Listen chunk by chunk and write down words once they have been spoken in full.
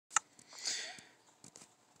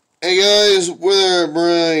Hey guys, we're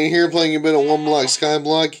Brian here playing a bit of Oneblock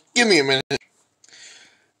Skyblock. Give me a minute.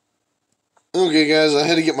 Okay guys, I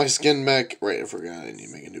had to get my skin back. Right, I forgot I need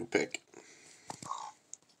to make a new pick.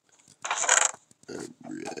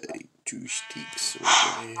 Alright, 2 sticks. Do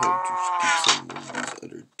I have 2 sticks on one of these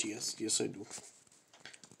other tests? Yes I do.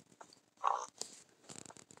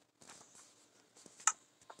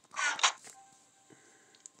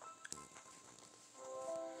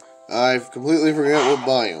 I've completely forgot what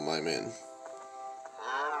biome I'm in.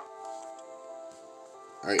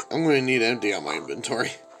 Alright, I'm going to need to empty out my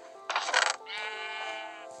inventory.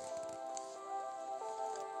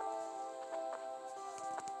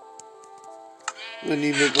 I'm going to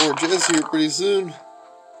need to make more chests here pretty soon.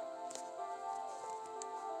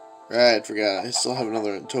 Right, forgot. I still have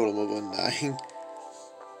another totem of undying.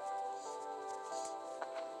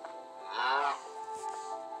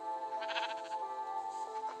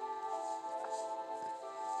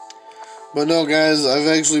 But no, guys, I've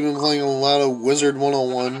actually been playing a lot of Wizard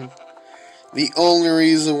 101. The only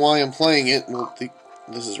reason why I'm playing it, well,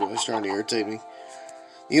 this is really starting to irritate me.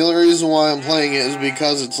 The only reason why I'm playing it is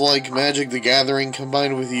because it's like Magic the Gathering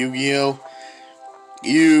combined with Yu-Gi-Oh!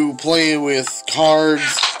 You play with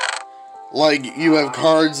cards, like you have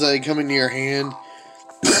cards that come into your hand.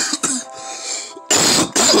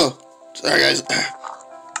 Sorry, guys.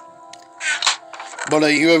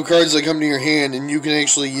 But you have cards that come to your hand, and you can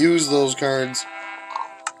actually use those cards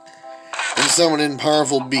and summon in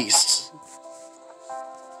powerful beasts.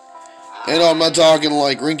 And I'm not talking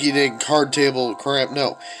like rinky-dink card table crap,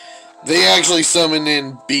 no. They actually summon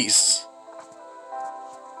in beasts.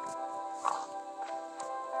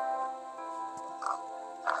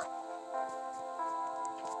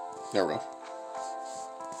 There we go.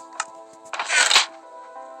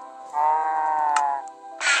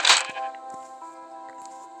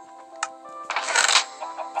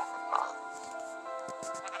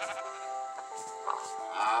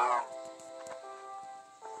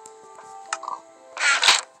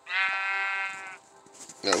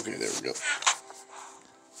 Okay, there we go.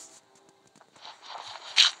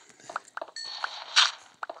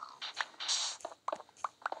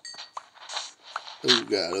 Oh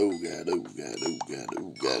god, oh god, oh god, oh god,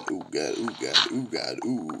 oh god, oh god, oh god, oh god,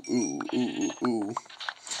 ooh, ooh, ooh, ooh, ooh.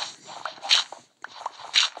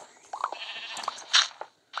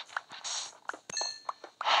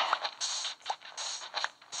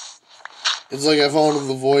 It's like I fall into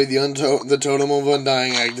the void, the totem of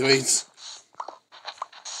undying activates.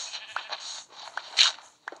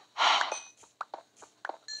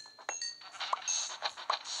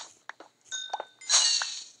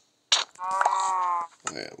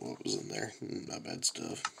 Oh yeah, what was in there? Not bad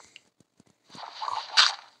stuff.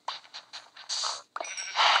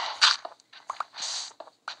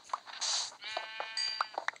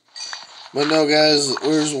 But no, guys,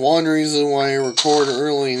 there's one reason why I record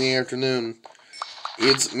early in the afternoon.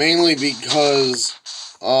 It's mainly because,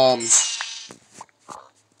 our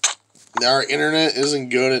internet isn't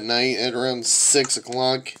good at night at around 6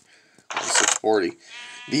 o'clock. 6:40.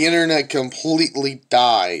 The internet completely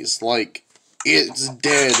dies. Like, it's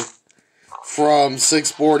dead from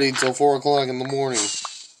 6:40 till 4 o'clock in the morning.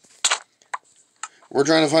 We're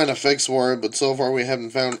trying to find a fix for it, but so far we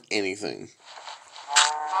haven't found anything.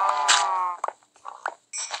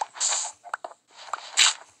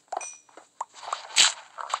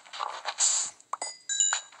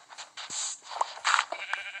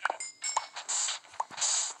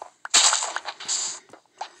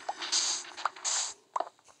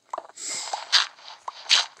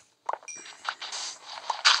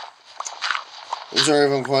 I'm sorry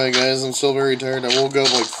if I'm quiet, guys. I'm still very tired. I woke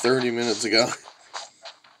up like 30 minutes ago.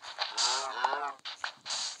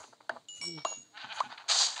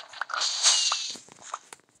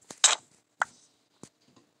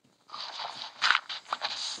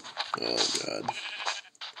 Oh, God.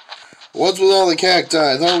 What's with all the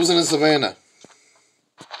cacti? I thought it was in a savanna.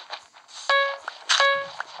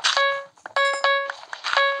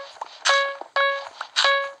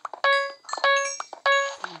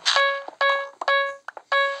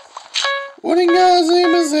 What in God's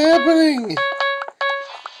name is happening?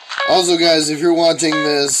 Also, guys, if you're watching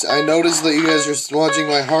this, I noticed that you guys are watching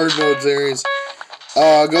my hard mode series.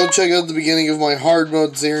 Go check out the beginning of my hard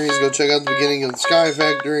mode series. Go check out the beginning of the Sky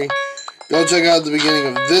Factory. Go check out the beginning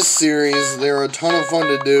of this series. They're a ton of fun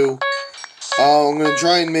to do. I'm going to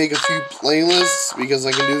try and make a few playlists because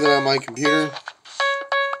I can do that on my computer.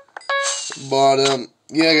 But,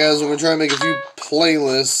 yeah, guys, I'm going to try and make a few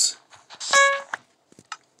playlists.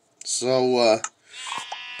 So,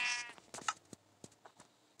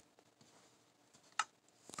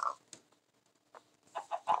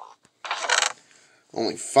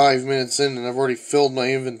 Only 5 minutes in and I've already filled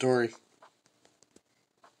my inventory.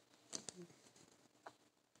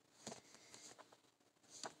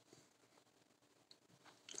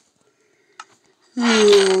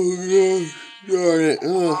 Oh, God. Darn it.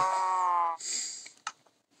 Ugh.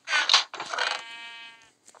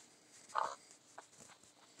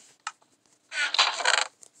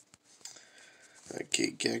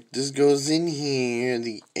 Okay, cactus goes in here.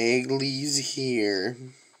 The egg leaves here.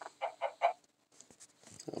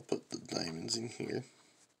 I'll put the diamonds in here.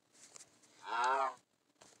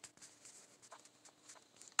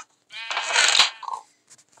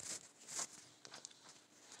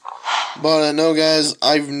 But I know, guys,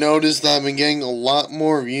 I've noticed that I've been getting a lot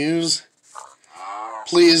more views.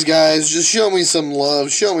 Please, guys, just show me some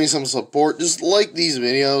love. Show me some support. Just like these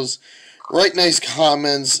videos. Write nice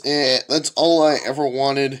comments. That's all I ever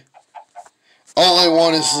wanted. All I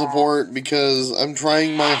want is support because I'm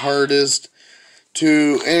trying my hardest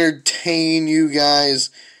to entertain you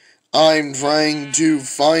guys. I'm trying to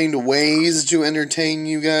find ways to entertain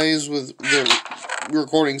you guys with the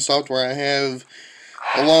recording software I have,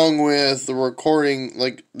 along with the recording,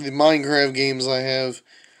 like the Minecraft games I have.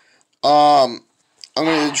 I'm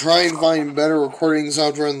going to try and find better recording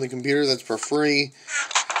software on the computer that's for free.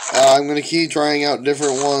 I'm going to keep trying out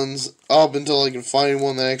different ones up until I can find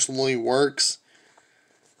one that actually works.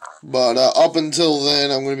 But up until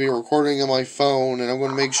then, I'm going to be recording on my phone, and I'm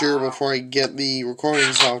going to make sure before I get the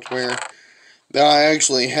recording software that I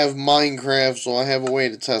actually have Minecraft, so I have a way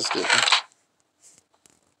to test it.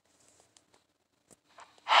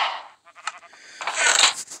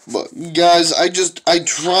 But guys, I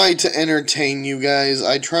try to entertain you guys.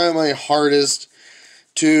 I try my hardest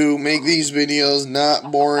to make these videos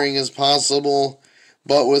not boring as possible.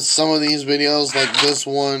 But with some of these videos, like this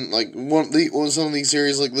one, some of these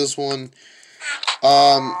series like this one,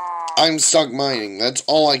 I'm stuck mining. That's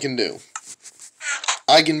all I can do.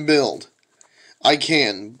 I can build. I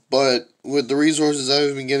can, but with the resources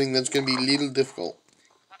I've been getting, that's going to be a little difficult.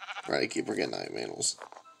 Right, I keep forgetting I have animals.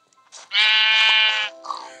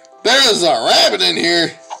 There's a rabbit in here!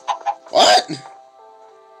 What?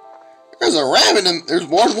 There's a rabbit in... There's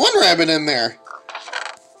one rabbit in there.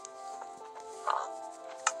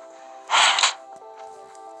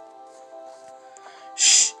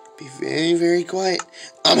 Shh, be very, very quiet.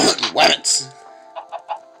 I'm hunting rabbits.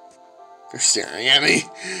 They're staring at me.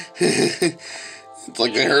 It's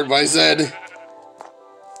like they heard what I said.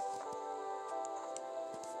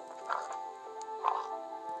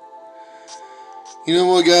 You know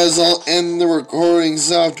what, guys? I'll end the recording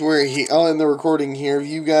software here. I'll end the recording here. If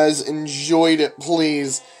you guys enjoyed it,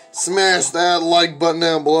 please smash that like button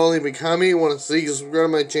down below. Leave a comment you want to see. Subscribe to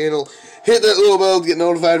my channel. Hit that little bell to get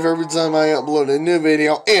notified for every time I upload a new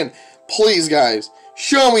video. And please, guys,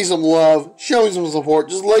 show me some love. Show me some support.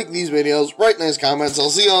 Just like these videos. Write nice comments.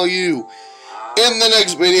 I'll see all you in the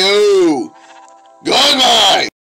next video. Goodbye!